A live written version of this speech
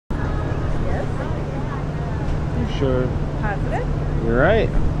sure. Positive? You're right.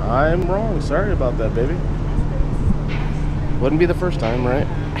 I'm wrong. Sorry about that, baby. Wouldn't be the first time, right?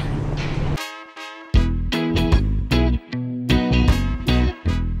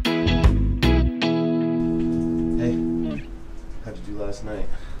 Hey, how'd you do last night?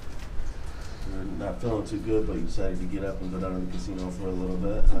 You're not feeling too good, but you decided to get up and go down to the casino for a little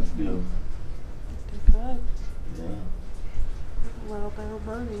bit. How'd you do? Did good. Yeah. A little bit of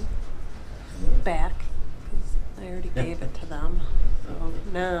money. Yeah. Back. Because I already gave it to them. So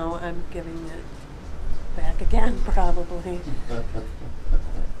now I'm giving it back again, probably. Yeah,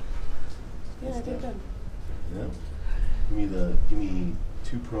 I did good. Yeah. Give me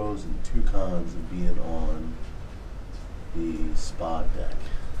 2 pros and 2 cons of being on the spot deck.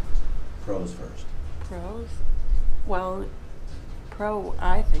 Pros first. Pros? Well, pro,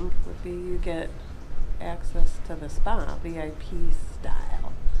 I think, would be you get access to the spa, VIP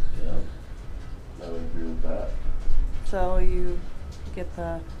style. Yeah. I would agree with that. So you get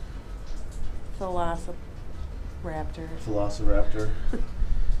the Velociraptor Velociraptor.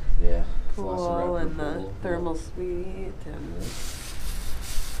 Yeah. pool Velociraptor and the pool. thermal suite, and Yeah.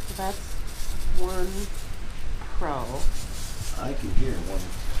 so that's one pro. I can hear one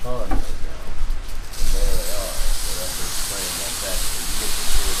ton right now. And there they are. So that's what's playing that deck. So you get to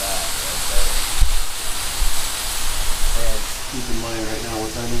hear that right there. And keep in mind right now,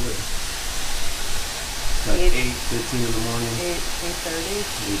 what time is it? It's like 8:15 in the morning. 8:30.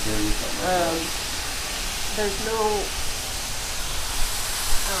 8:30, something like that. There's no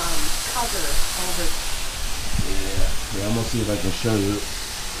cover over. Yeah, I'm gonna see if I can show you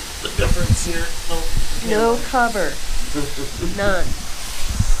the difference here. No cover. None.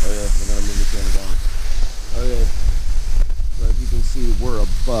 Oh yeah, we're gonna move the camera down. Okay, so as you can see, we're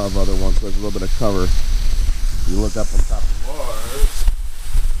above other ones, so there's a little bit of cover. You look up on top of ours,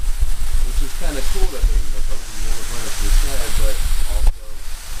 which is kind of cool that they even look up, because you never run it to the side, but also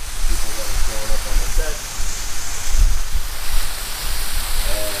people that are showing up on the deck.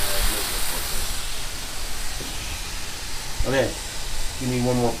 Okay, give me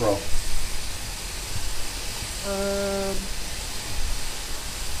one more pro.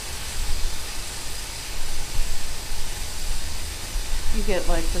 You get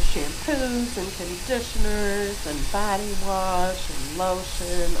like the shampoos and conditioners and body wash and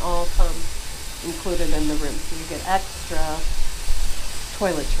lotion, all comes included in the room. So you get extra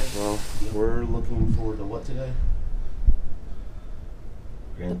toiletry. Well, we're looking forward to what today?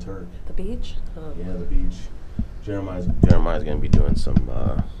 Grand Turk. The beach? Yeah, the beach. Jeremiah's gonna be doing some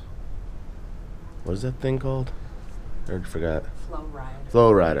what is that thing called? I already forgot.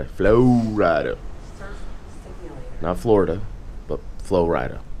 Flowrider. Flowrider. Surf simulator. Not Florida, but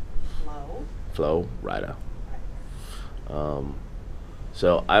Flowrider. Flowrider.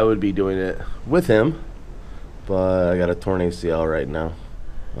 So I would be doing it with him, but I got a torn ACL right now.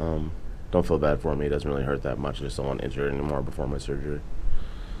 Don't feel bad for me. It doesn't really hurt that much. I just don't want to injure it anymore before my surgery.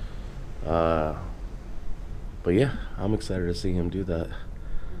 But yeah, I'm excited to see him do that.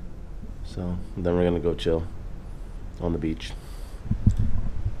 So then we're gonna go chill on the beach.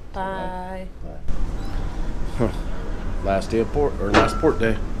 Bye. Bye. Last day of port, or last port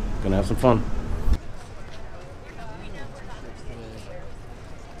day. Gonna have some fun.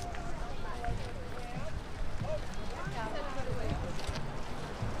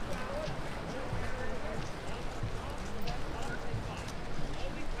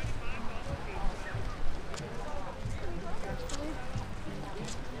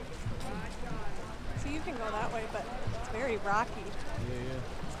 So you can go that way, but it's very rocky. Yeah.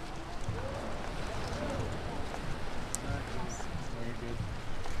 Very good.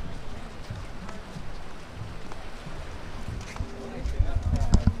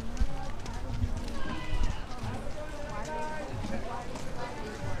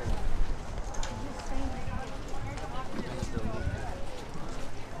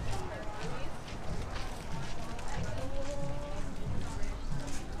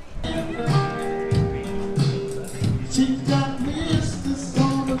 She got Mr.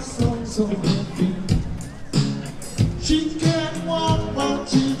 so happy. She can't walk, but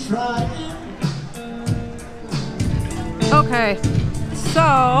she trying. Okay,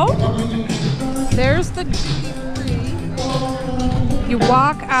 so there's the duty free. You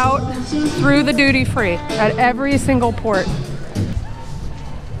walk out through the duty free at every single port.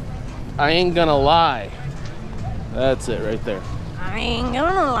 I ain't gonna lie. That's it right there. I ain't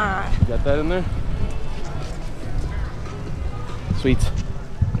gonna lie. You got that in there? Sweet.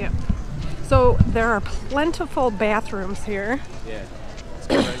 Yep. So there are plentiful bathrooms here. Yeah. Let's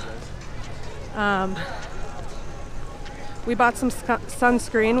go right, guys. We bought some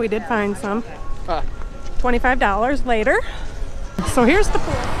sunscreen. We did find some. $25 later. So here's the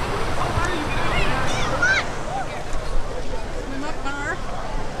pool. Swim up bar.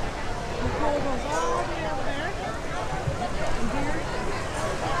 The pool goes all the way over there. And here.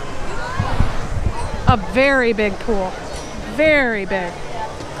 A very big pool. Very big.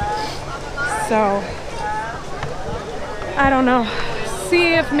 So, I don't know.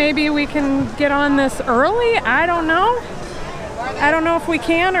 See if maybe we can get on this early. I don't know. I don't know if we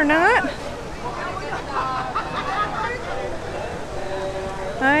can or not.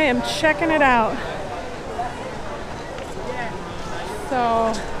 I am checking it out.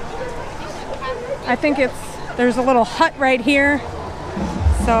 So I think there's a little hut right here.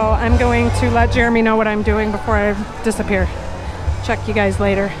 So I'm going to let Jeremy know what I'm doing before I disappear. Check you guys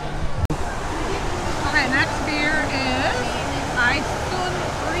later. Okay, next beer is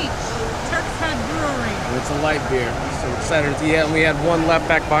Turk Brewery. It's a light beer, so we're excited. Yeah, we had one left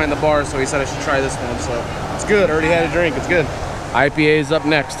back behind the bar, so he said I should try this one. So it's good. Already had a drink. It's good. IPA is up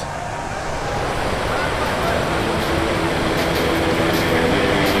next.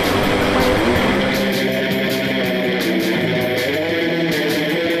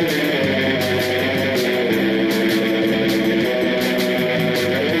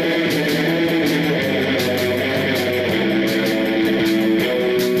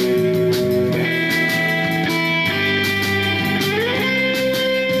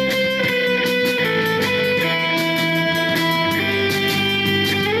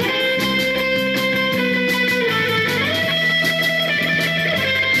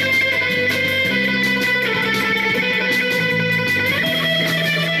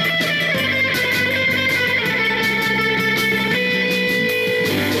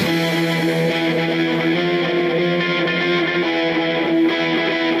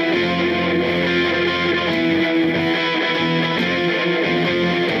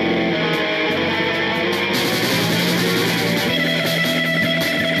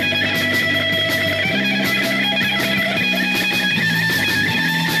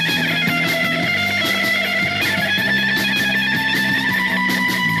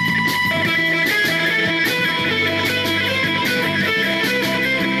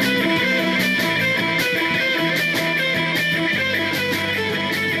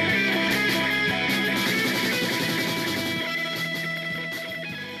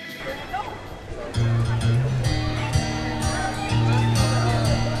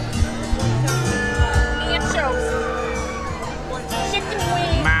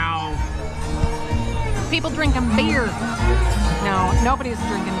 People drinking beer. No, nobody's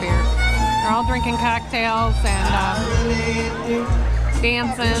drinking beer. They're all drinking cocktails and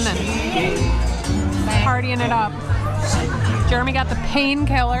dancing and partying it up. Jeremy got the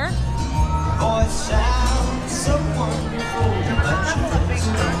painkiller.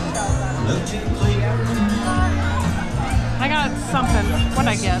 I got something.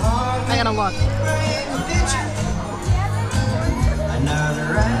 What'd I get? I gotta look.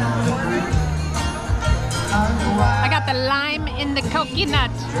 I got the lime in the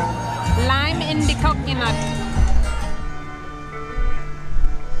coconut. Lime in the coconut.